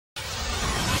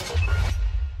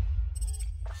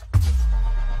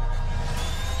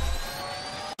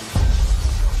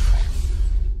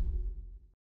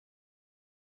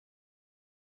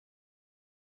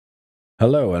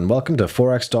Hello and welcome to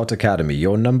Forex.Academy,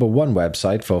 your #1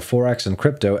 website for Forex and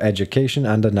crypto education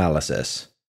and analysis.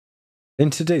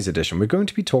 In today's edition, we're going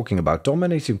to be talking about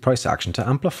dominating price action to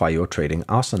amplify your trading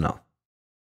arsenal.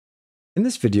 In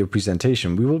this video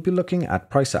presentation, we will be looking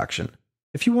at price action.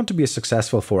 If you want to be a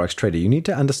successful Forex trader, you need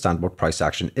to understand what price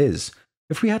action is.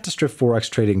 If we had to strip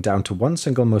Forex trading down to one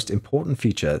single most important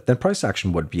feature, then price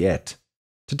action would be it.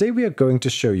 Today we are going to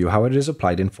show you how it is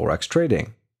applied in Forex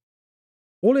trading.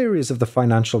 All areas of the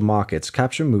financial markets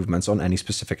capture movements on any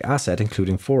specific asset,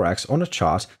 including Forex, on a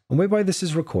chart, and whereby this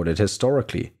is recorded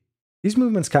historically. These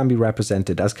movements can be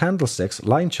represented as candlesticks,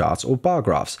 line charts, or bar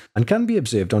graphs, and can be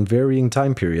observed on varying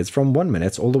time periods from 1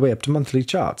 minute all the way up to monthly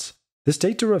charts. This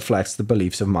data reflects the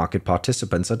beliefs of market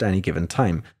participants at any given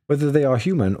time, whether they are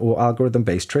human or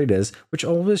algorithm-based traders, which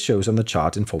always shows on the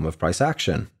chart in form of price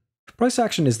action. Price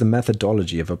action is the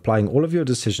methodology of applying all of your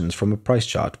decisions from a price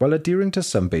chart while adhering to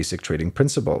some basic trading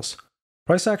principles.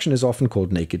 Price action is often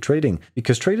called naked trading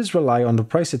because traders rely on the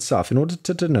price itself in order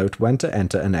to denote when to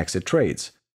enter and exit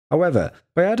trades. However,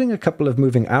 by adding a couple of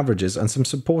moving averages and some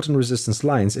support and resistance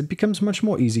lines, it becomes much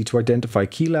more easy to identify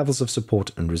key levels of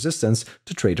support and resistance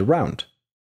to trade around.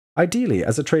 Ideally,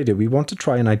 as a trader, we want to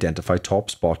try and identify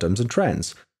tops, bottoms, and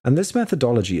trends, and this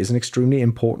methodology is an extremely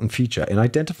important feature in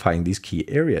identifying these key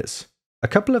areas. A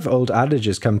couple of old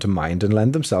adages come to mind and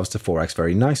lend themselves to Forex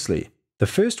very nicely. The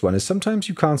first one is sometimes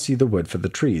you can't see the wood for the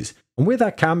trees, and where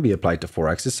that can be applied to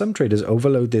Forex is some traders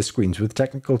overload their screens with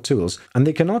technical tools and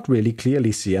they cannot really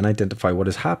clearly see and identify what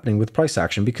is happening with price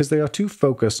action because they are too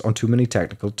focused on too many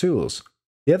technical tools.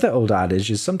 The other old adage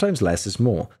is sometimes less is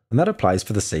more, and that applies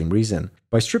for the same reason.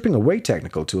 By stripping away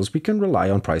technical tools, we can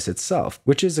rely on price itself,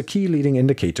 which is a key leading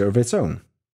indicator of its own.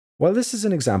 While this is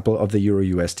an example of the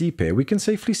Euro-USD pair, we can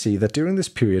safely see that during this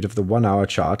period of the 1 hour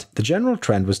chart, the general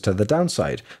trend was to the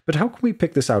downside, but how can we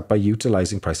pick this out by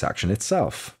utilizing price action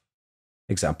itself?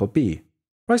 Example B.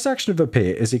 Price action of a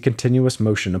pair is a continuous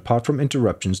motion apart from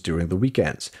interruptions during the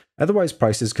weekends. Otherwise,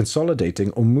 price is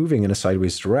consolidating or moving in a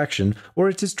sideways direction, or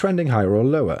it is trending higher or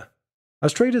lower.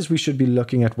 As traders, we should be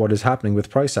looking at what is happening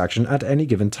with price action at any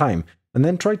given time, and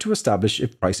then try to establish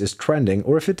if price is trending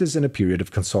or if it is in a period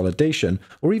of consolidation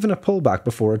or even a pullback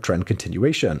before a trend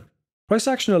continuation. Price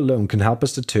action alone can help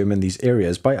us determine these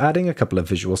areas by adding a couple of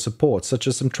visual supports such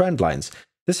as some trend lines.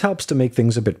 This helps to make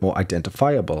things a bit more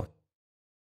identifiable.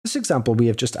 In this example, we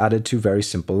have just added two very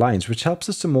simple lines which helps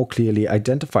us to more clearly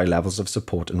identify levels of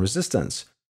support and resistance.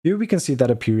 Here we can see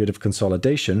that a period of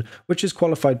consolidation, which is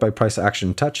qualified by price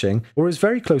action touching, or is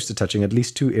very close to touching at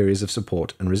least two areas of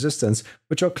support and resistance,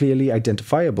 which are clearly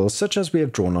identifiable, such as we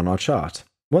have drawn on our chart.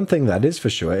 One thing that is for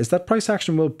sure is that price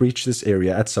action will breach this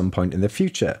area at some point in the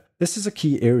future. This is a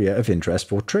key area of interest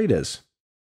for traders.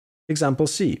 Example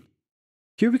C.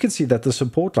 Here we can see that the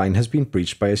support line has been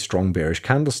breached by a strong bearish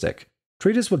candlestick.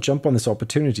 Traders will jump on this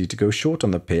opportunity to go short on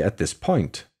the pair at this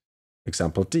point.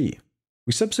 Example D.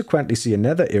 We subsequently see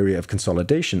another area of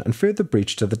consolidation and further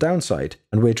breach to the downside,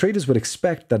 and where traders would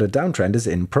expect that a downtrend is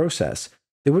in process,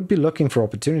 they would be looking for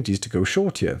opportunities to go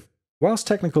short here. Whilst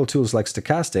technical tools like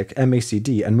stochastic,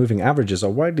 MACD, and moving averages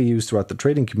are widely used throughout the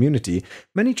trading community,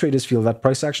 many traders feel that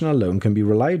price action alone can be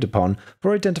relied upon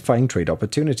for identifying trade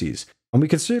opportunities, and we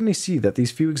can certainly see that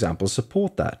these few examples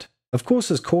support that. Of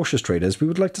course, as cautious traders, we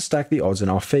would like to stack the odds in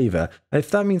our favor, and if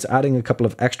that means adding a couple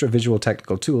of extra visual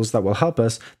technical tools that will help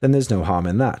us, then there's no harm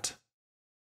in that.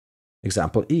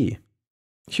 Example E.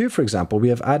 Here, for example, we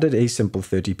have added a simple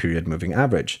 30-period moving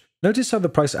average. Notice how the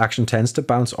price action tends to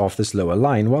bounce off this lower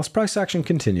line whilst price action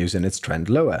continues in its trend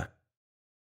lower.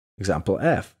 Example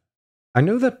F. I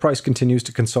know that price continues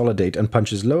to consolidate and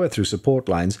punches lower through support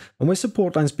lines, and where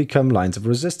support lines become lines of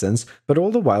resistance, but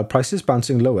all the while price is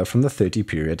bouncing lower from the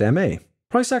 30-period MA.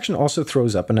 Price action also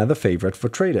throws up another favorite for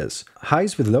traders,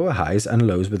 highs with lower highs and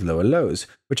lows with lower lows,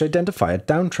 which identify a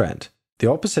downtrend. The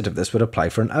opposite of this would apply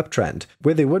for an uptrend,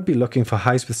 where they would be looking for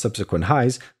highs with subsequent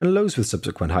highs and lows with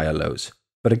subsequent higher lows.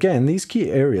 But again, these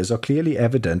key areas are clearly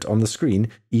evident on the screen,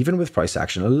 even with price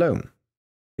action alone.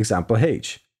 Example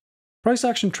H. Price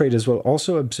action traders will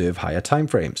also observe higher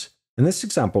timeframes. In this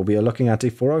example, we are looking at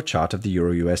a 4-hour chart of the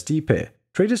Euro-USD pair.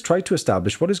 Traders try to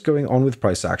establish what is going on with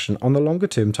price action on the longer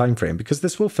term timeframe because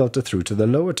this will filter through to the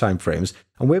lower timeframes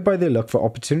and whereby they look for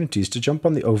opportunities to jump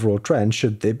on the overall trend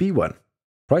should there be one.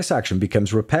 Price action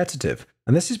becomes repetitive,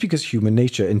 and this is because human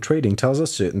nature in trading tells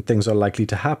us certain things are likely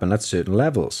to happen at certain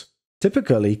levels.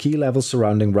 Typically, key levels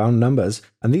surrounding round numbers,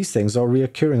 and these things are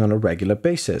reoccurring on a regular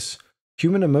basis.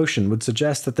 Human emotion would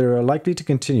suggest that they are likely to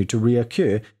continue to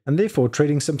reoccur, and therefore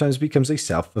trading sometimes becomes a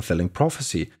self-fulfilling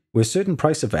prophecy, where certain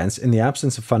price events, in the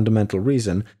absence of fundamental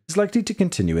reason, is likely to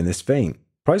continue in this vein.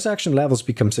 Price action levels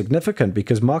become significant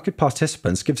because market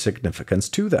participants give significance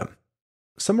to them.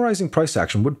 Summarizing price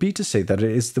action would be to say that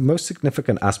it is the most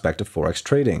significant aspect of Forex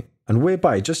trading, and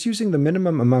whereby just using the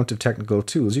minimum amount of technical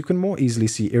tools you can more easily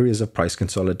see areas of price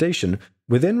consolidation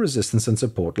within resistance and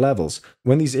support levels.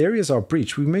 When these areas are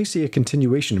breached, we may see a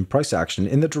continuation in price action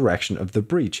in the direction of the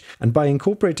breach, and by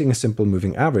incorporating a simple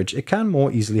moving average, it can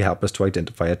more easily help us to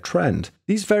identify a trend.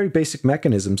 These very basic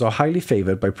mechanisms are highly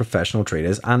favored by professional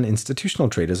traders and institutional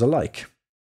traders alike.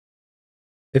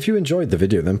 If you enjoyed the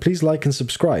video, then please like and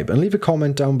subscribe, and leave a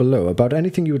comment down below about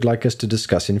anything you would like us to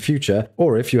discuss in future,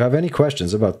 or if you have any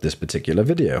questions about this particular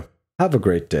video. Have a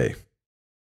great day.